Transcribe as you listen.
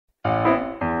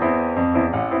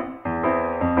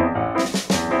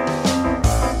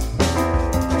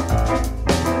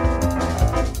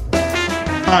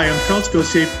Hi, I'm Charles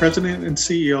Gauthier, President and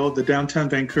CEO of the Downtown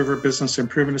Vancouver Business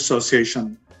Improvement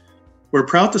Association. We're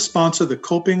proud to sponsor the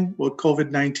Coping with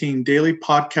COVID-19 daily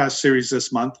podcast series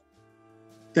this month.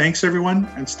 Thanks, everyone,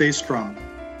 and stay strong.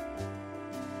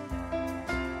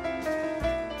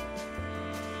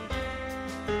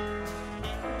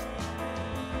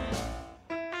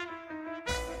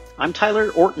 I'm Tyler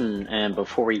Orton, and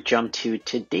before we jump to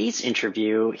today's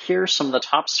interview, here are some of the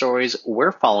top stories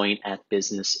we're following at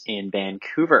Business in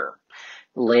Vancouver.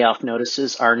 Layoff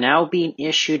notices are now being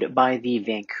issued by the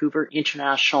Vancouver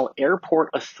International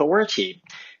Airport Authority.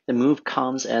 The move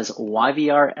comes as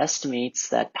YVR estimates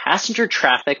that passenger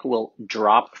traffic will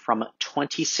drop from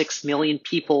 26 million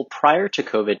people prior to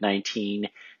COVID-19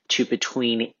 to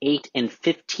between 8 and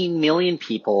 15 million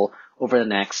people over the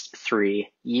next 3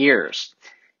 years.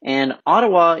 And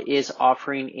Ottawa is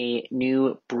offering a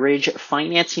new bridge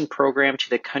financing program to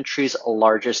the country's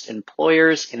largest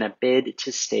employers in a bid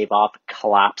to stave off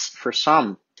collapse for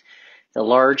some. The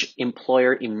large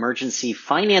employer emergency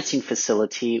financing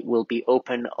facility will be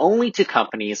open only to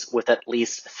companies with at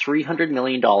least $300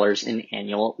 million in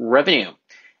annual revenue.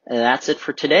 And that's it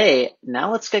for today.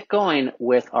 Now let's get going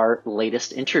with our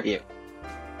latest interview.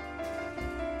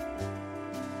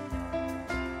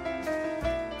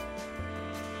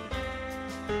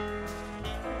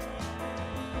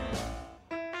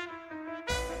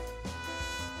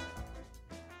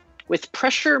 With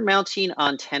pressure mounting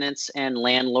on tenants and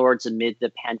landlords amid the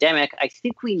pandemic, I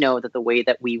think we know that the way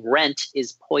that we rent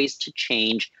is poised to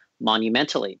change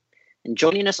monumentally. And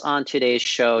joining us on today's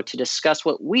show to discuss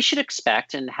what we should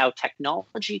expect and how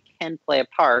technology can play a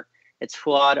part, it's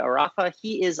Fouad Arafa.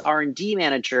 He is R&D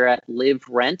manager at Live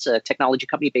Rent, a technology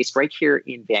company based right here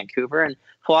in Vancouver. And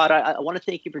Fouad, I want to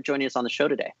thank you for joining us on the show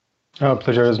today.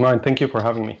 Pleasure is mine. Thank you for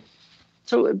having me.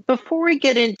 So before we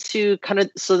get into kind of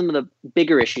some of the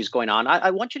bigger issues going on, I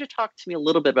want you to talk to me a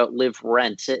little bit about Live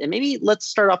Rent. And maybe let's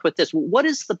start off with this. What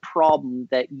is the problem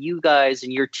that you guys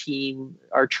and your team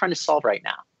are trying to solve right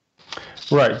now?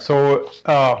 Right. So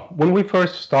when we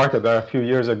first started a few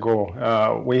years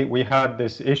ago, we had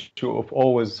this issue of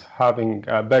always having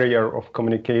a barrier of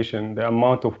communication, the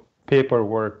amount of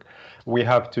paperwork we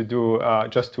have to do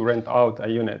just to rent out a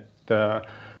unit.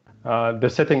 The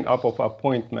setting up of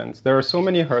appointments. There are so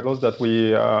many hurdles that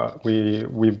we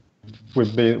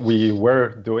were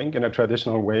doing in a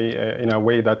traditional way, in a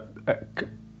way that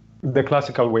the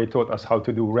classical way taught us how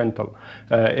to do rental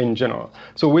in general.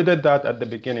 So we did that at the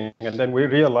beginning, and then we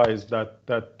realized that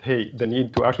hey, the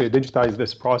need to actually digitize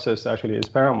this process actually is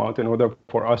paramount in order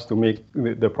for us to make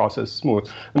the process smooth.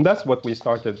 And that's what we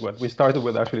started with. We started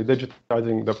with actually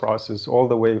digitizing the process all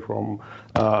the way from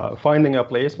finding a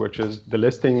place, which is the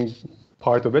listing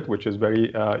part of it, which is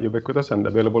very ubiquitous and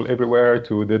available everywhere,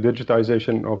 to the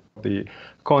digitization of the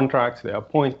contracts, the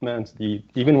appointments,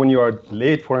 even when you are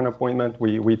late for an appointment,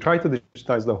 we try to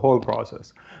digitize the whole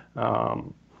process.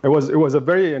 It was a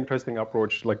very interesting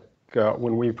approach.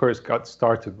 When we first got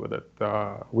started with it,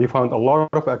 we found a lot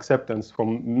of acceptance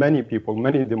from many people,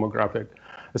 many demographic,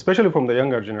 especially from the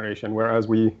younger generation, whereas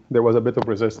there was a bit of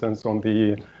resistance on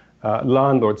the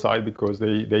landlord side because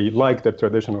they like the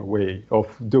traditional way of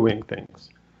doing things.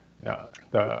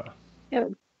 Yeah,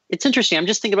 it's interesting. I'm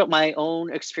just thinking about my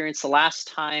own experience. The last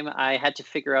time I had to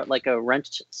figure out like a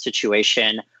rent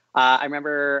situation, I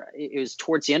remember it was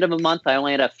towards the end of a month. I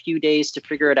only had a few days to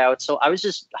figure it out. So I was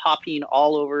just hopping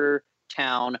all over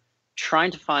town,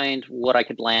 trying to find what I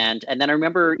could land. And then I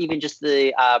remember even just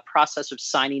the process of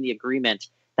signing the agreement.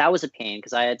 That was a pain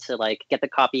because I had to get the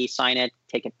copy, sign it,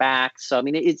 take it back. So, I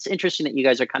mean, it's interesting that you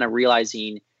guys are kind of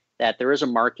realizing that there is a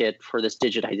market for this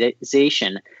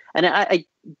digitization. And I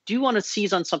do want to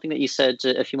seize on something that you said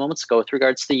a few moments ago with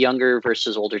regards to the younger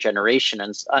versus older generation.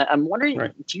 And I'm wondering,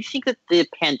 right, do you think that the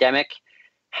pandemic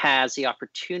has the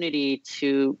opportunity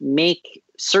to make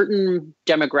certain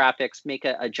demographics make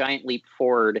a giant leap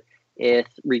forward with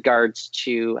regards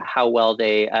to how well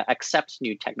they accept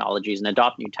new technologies and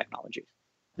adopt new technologies?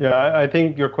 Yeah, I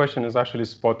think your question is actually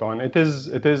spot on. It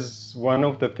is one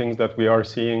of the things that we are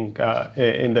seeing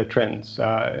in the trends.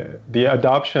 The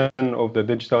adoption of the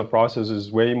digital process is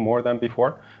way more than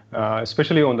before,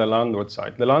 especially on the landlord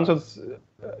side. The landlords,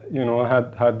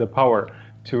 had the power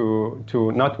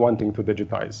to not wanting to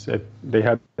digitize. They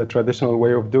had the traditional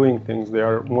way of doing things. They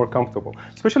are more comfortable,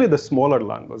 especially the smaller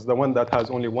landlords, the one that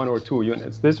has only 1 or 2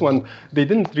 units. This one, they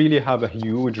didn't really have a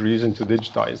huge reason to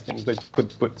digitize things. They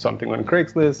could put something on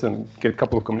Craigslist and get a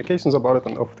couple of communications about it,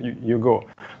 and off you go.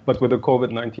 But with the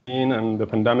COVID-19 and the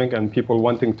pandemic and people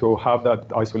wanting to have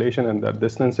that isolation and that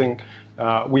distancing,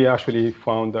 we actually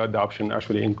found the adoption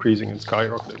actually increasing and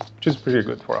skyrocketing, which is pretty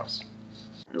good for us.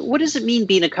 What does it mean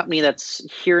being a company that's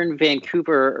here in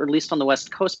Vancouver, or at least on the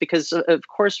West Coast? Because of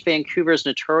course, Vancouver is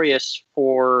notorious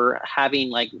for having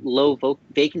like low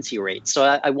vacancy rates. So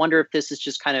I wonder if this is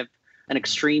just kind of an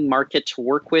extreme market to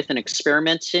work with and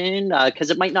experiment in,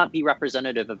 because it might not be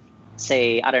representative of,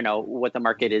 say, I don't know what the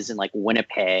market is in like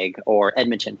Winnipeg or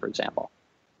Edmonton, for example.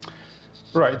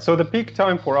 Right. So the peak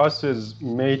time for us is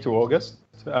May to August.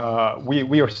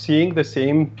 We are seeing the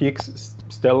same peaks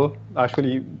still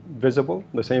actually visible,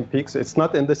 the same peaks. It's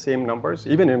not in the same numbers,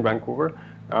 even in Vancouver.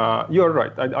 You're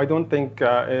right. I don't think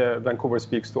Vancouver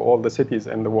speaks to all the cities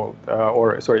in the world,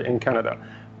 in Canada.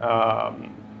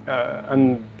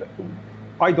 And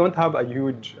I don't have a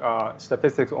huge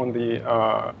statistics on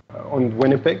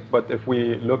Winnipeg, but if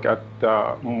we look at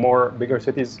more bigger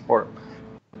cities or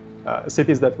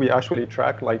cities that we actually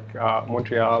track, like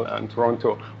Montreal and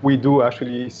Toronto, we do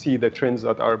actually see the trends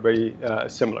that are very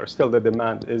similar. Still, the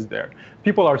demand is there.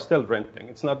 People are still renting.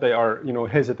 It's not they are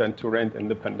hesitant to rent in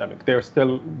the pandemic. They're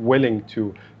still willing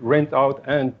to rent out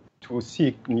and to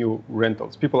seek new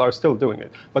rentals. People are still doing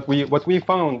it. But what we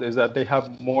found is that they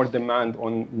have more demand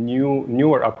on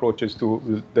newer approaches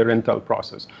to the rental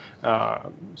process.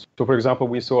 So, for example,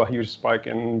 we saw a huge spike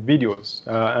in videos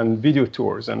and video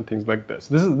tours and things like this.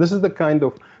 This is the kind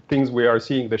of things we are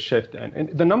seeing the shift in.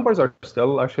 And the numbers are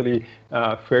still actually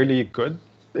fairly good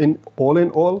in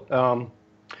all.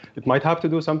 It might have to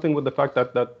do something with the fact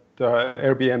that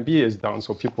Airbnb is down,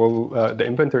 so people, the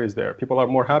inventory is there. People are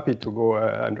more happy to go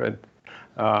and rent.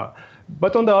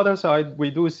 But on the other side,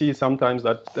 we do see sometimes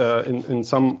that in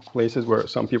some places where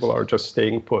some people are just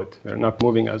staying put, they're not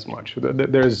moving as much.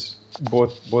 There's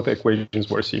both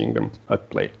equations, we're seeing them at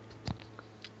play.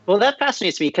 Well, that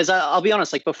fascinates me because I'll be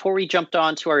honest, like before we jumped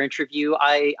on to our interview,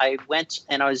 I went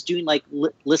and I was doing like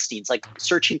listings, like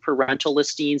searching for rental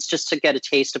listings just to get a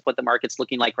taste of what the market's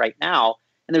looking like right now.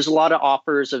 And there's a lot of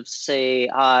offers of, say,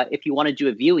 if you want to do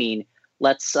a viewing,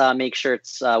 let's make sure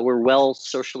we're well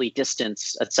socially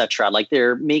distanced, et cetera. Like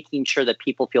they're making sure that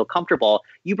people feel comfortable.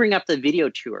 You bring up the video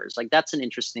tours. Like that's an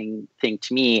interesting thing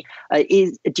to me.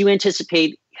 Do you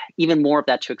anticipate even more of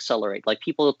that to accelerate? Like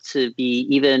people to be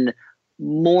even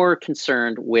more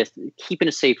concerned with keeping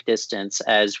a safe distance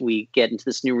as we get into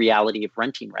this new reality of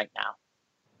renting right now?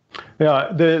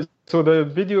 Yeah, so the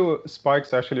video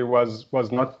spikes actually was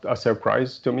not a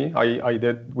surprise to me.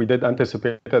 We did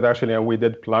anticipate it actually, and we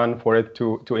did plan for it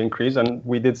to increase, and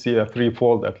we did see a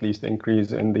threefold at least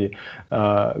increase in the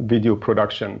video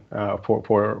production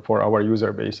for our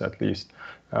user base at least.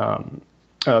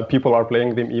 People are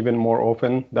playing them even more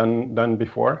often than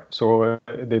before. So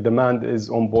the demand is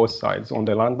on both sides. On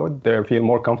the landlord, they feel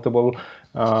more comfortable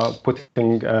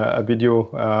putting a video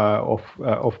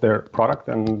of their product,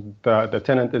 and the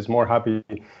tenant is more happy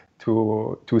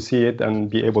to see it and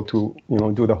be able to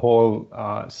do the whole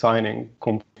signing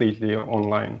completely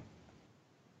online.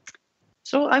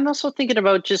 So I'm also thinking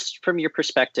about, just from your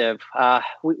perspective,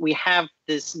 we have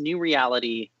this new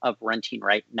reality of renting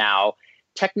right now.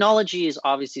 Technology is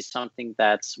obviously something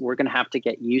that we're going to have to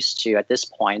get used to at this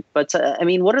point. But I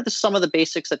mean, what are some of the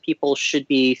basics that people should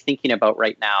be thinking about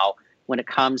right now when it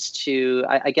comes to,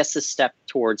 I guess, the step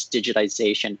towards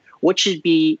digitization? What should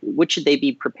they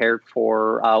be prepared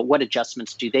for? What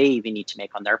adjustments do they even need to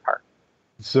make on their part?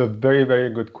 It's a very, very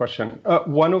good question.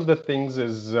 One of the things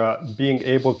is being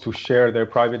able to share their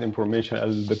private information a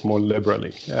little bit more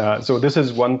liberally. So this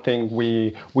is one thing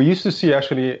we used to see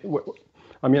actually.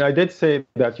 I mean, I did say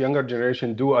that younger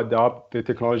generation do adopt the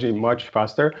technology much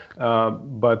faster,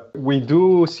 but we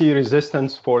do see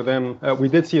resistance for them. We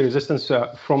did see resistance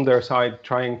from their side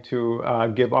trying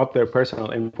to give up their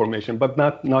personal information, but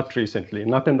not recently,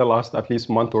 not in the last at least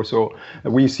month or so.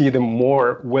 We see them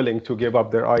more willing to give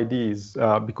up their IDs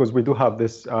because we do have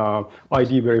this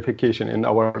ID verification in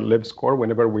our Live score.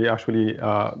 Whenever we actually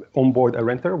onboard a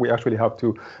renter, we actually have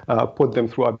to put them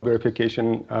through a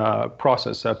verification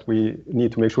process that we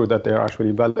need to make sure that they are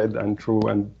actually valid and true,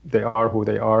 and they are who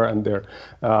they are, and their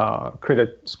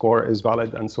credit score is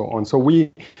valid, and so on. So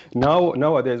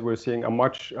nowadays we're seeing a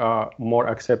much more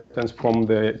acceptance from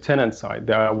the tenant side.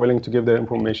 They are willing to give their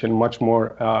information much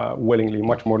more willingly,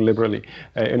 much more liberally,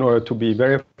 in order to be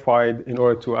verified, in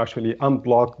order to actually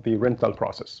unblock the rental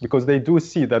process, because they do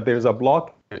see that there's a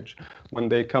blockage when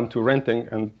they come to renting,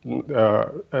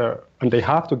 and they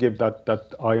have to give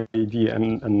that ID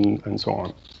and so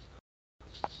on.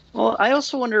 Well, I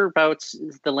also wonder about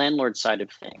the landlord side of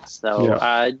things, though.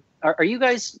 Yeah. Are you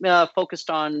guys focused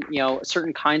on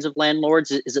certain kinds of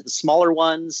landlords? Is it the smaller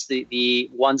ones,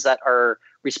 the ones that are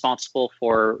responsible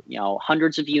for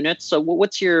hundreds of units? So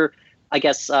what's your, I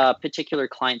guess, particular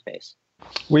client base?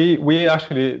 We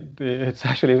actually, it's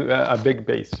actually a big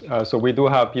base. So we do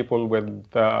have people with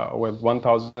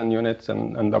 1,000 units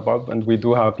and above, and we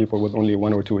do have people with only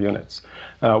 1 or 2 units.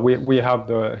 We have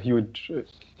the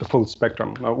full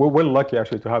spectrum. We're lucky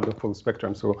actually to have the full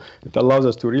spectrum. So it allows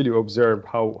us to really observe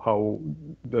how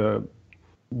the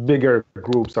bigger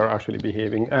groups are actually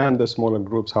behaving and the smaller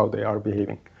groups how they are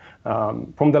behaving.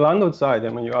 From the landlord side,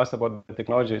 and when you asked about the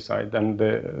technology side and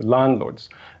the landlords,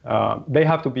 they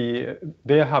have to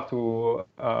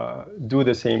do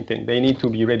the same thing. They need to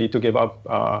be ready to give up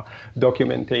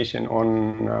documentation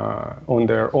on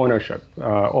their ownership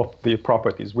of the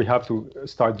properties. We have to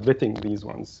start vetting these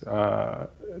ones,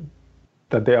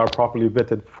 that they are properly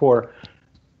vetted for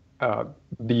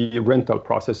the rental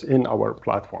process in our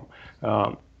platform.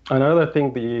 Another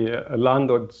thing the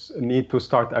landlords need to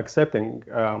start accepting,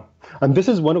 and this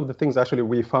is one of the things actually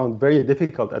we found very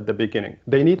difficult at the beginning.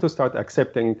 They need to start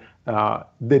accepting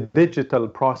the digital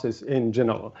process in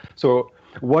general. So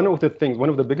one of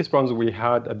the biggest problems we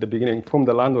had at the beginning from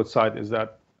the landlord side is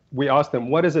that we asked them,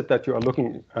 what is it that you are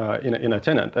looking in a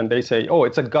tenant? And they say, oh,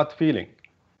 it's a gut feeling.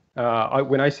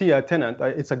 When I see a tenant,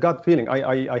 it's a gut feeling.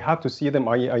 I have to see them.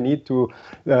 I need to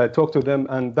talk to them,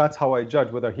 and that's how I judge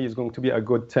whether he is going to be a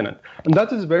good tenant. And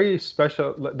that is very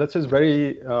special. That is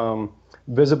very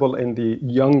visible in the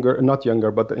not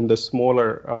younger, but in the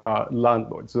smaller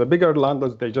landlords. The bigger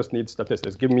landlords, they just need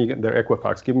statistics. Give me their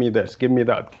Equifax. Give me this. Give me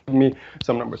that. Give me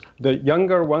some numbers. The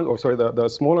younger ones, the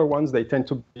smaller ones, they tend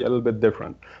to be a little bit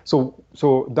different. So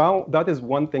now that is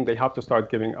one thing they have to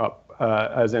start giving up.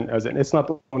 As in, it's not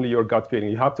only your gut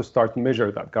feeling. You have to start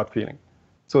measure that gut feeling.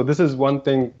 So this is one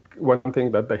thing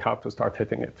that they have to start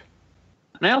hitting it.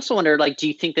 And I also wonder, do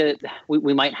you think that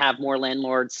we might have more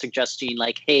landlords suggesting,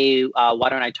 hey, why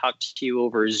don't I talk to you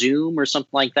over Zoom or something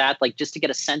like that, just to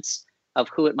get a sense of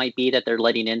who it might be that they're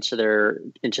letting into their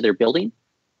building?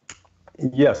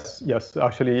 Yes.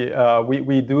 Actually,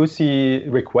 we do see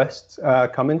requests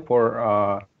coming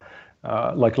for.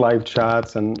 Live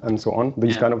chats and so on,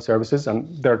 these kind of services, and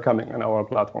they're coming on our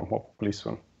platform hopefully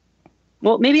soon.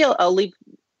 Well, maybe I'll leave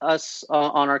us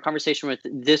on our conversation with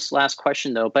this last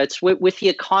question, though. But with the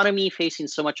economy facing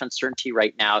so much uncertainty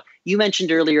right now, you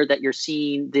mentioned earlier that you're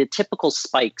seeing the typical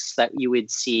spikes that you would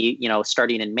see,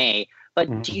 starting in May.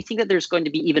 But do you think that there's going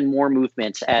to be even more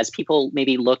movement as people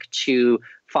maybe look to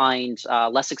find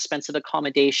less expensive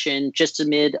accommodation just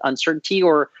amid uncertainty?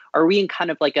 Or are we in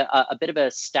kind of a bit of a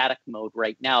static mode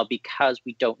right now because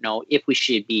we don't know if we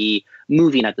should be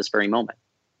moving at this very moment?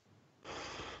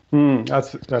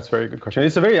 That's a very good question.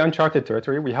 It's a very uncharted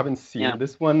territory. We haven't seen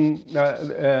this one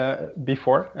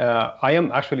before. I am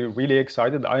actually really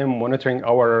excited. I am monitoring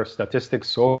our statistics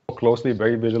so closely,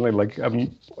 very vigilantly.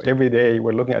 Every day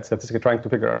we're looking at statistics, trying to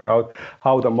figure out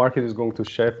how the market is going to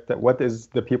shift, what is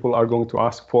the people are going to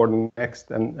ask for next,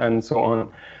 and so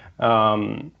on.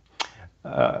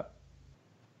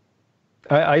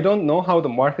 I don't know how the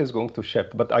market is going to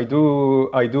shift, but I do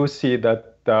see that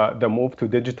the move to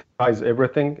digitize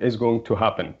everything is going to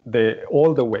happen.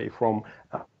 All the way from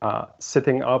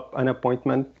setting up an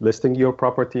appointment, listing your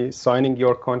property, signing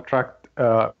your contract,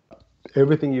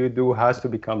 everything you do has to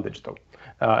become digital.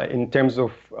 In terms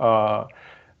of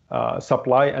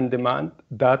supply and demand,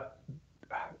 that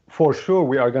for sure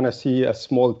we are going to see a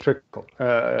small ticker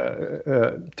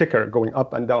going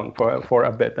up and down for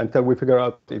a bit until we figure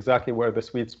out exactly where the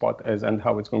sweet spot is and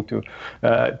how it's going to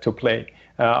play.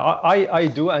 I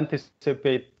do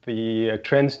anticipate the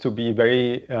trends to be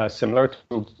very similar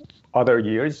to other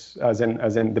years, as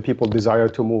in the people desire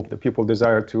to move, the people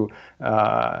desire to,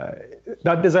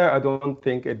 that desire I don't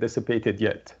think it dissipated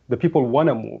yet. The people want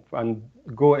to move and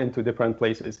go into different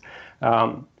places.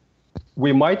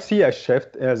 We might see a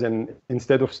shift, as in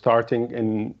instead of starting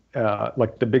in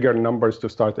the bigger numbers to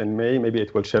start in May, maybe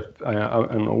it will shift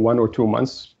in 1 or 2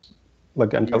 months,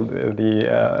 until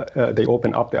they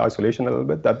open up the isolation a little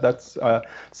bit. That's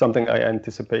something I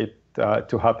anticipate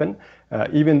to happen.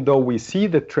 Even though we see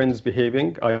the trends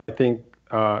behaving, I think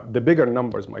the bigger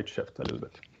numbers might shift a little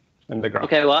bit in the ground.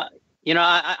 Okay, well,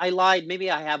 I lied.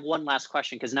 Maybe I have one last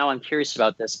question because now I'm curious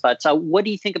about this. But what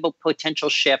do you think about potential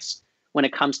shifts when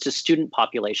it comes to student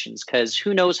populations? Because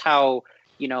who knows how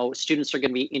students are going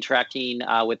to be interacting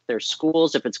with their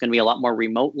schools, if it's going to be a lot more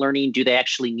remote learning. Do they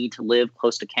actually need to live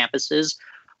close to campuses?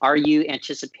 Are you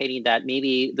anticipating that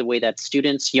maybe the way that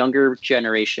students, younger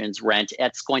generations rent,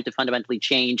 it's going to fundamentally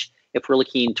change if we're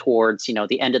looking towards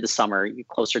the end of the summer,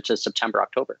 closer to September,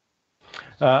 October?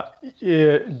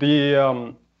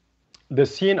 The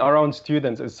scene around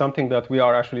students is something that we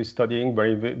are actually studying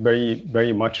very, very,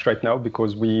 very much right now,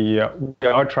 because we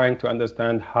are trying to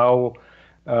understand how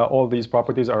all these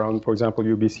properties around, for example,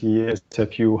 UBC,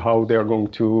 SFU, how they're going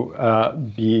to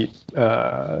be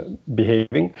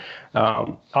behaving.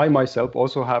 I myself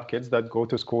also have kids that go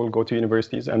to school, go to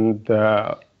universities, and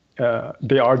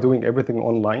they are doing everything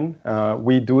online.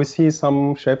 We do see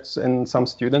some shifts in some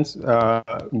students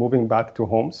moving back to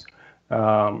homes.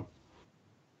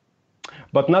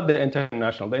 But not the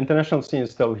international. The international scene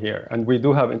is still here, and we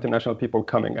do have international people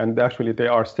coming, and actually they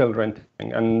are still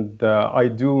renting. And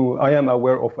I am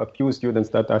aware of a few students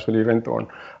that actually rent on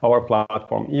our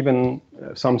platform, even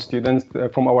some students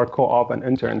from our co-op and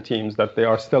intern teams that they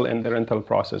are still in the rental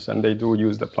process, and they do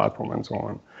use the platform and so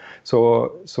on.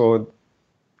 So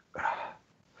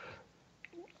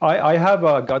I have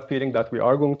a gut feeling that we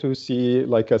are going to see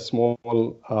like a small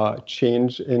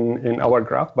change in our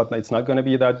graph, but it's not going to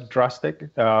be that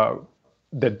drastic.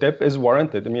 The dip is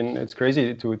warranted. I mean, it's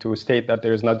crazy to state that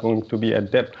there is not going to be a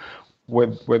dip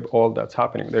with all that's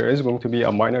happening. There is going to be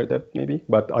a minor dip maybe,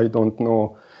 but I don't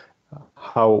know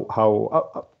how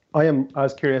I am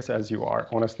as curious as you are,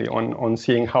 honestly, on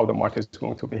seeing how the market is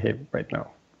going to behave right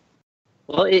now.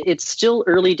 Well, it's still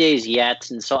early days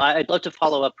yet, and so I'd love to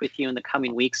follow up with you in the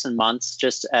coming weeks and months,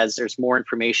 just as there's more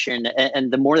information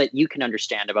and the more that you can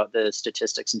understand about the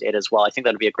statistics and data as well. I think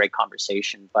that would be a great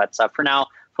conversation. But for now,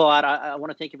 Fouad, I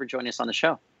want to thank you for joining us on the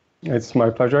show. It's my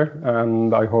pleasure,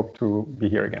 and I hope to be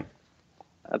here again.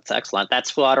 That's excellent. That's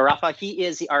Fouad Arafa. He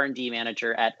is the R&D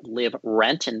manager at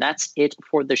LiveRent, and that's it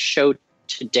for the show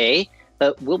today.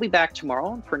 But we'll be back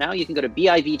tomorrow. For now, you can go to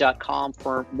biv.com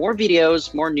for more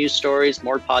videos, more news stories,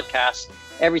 more podcasts,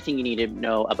 everything you need to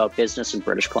know about business in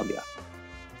British Columbia.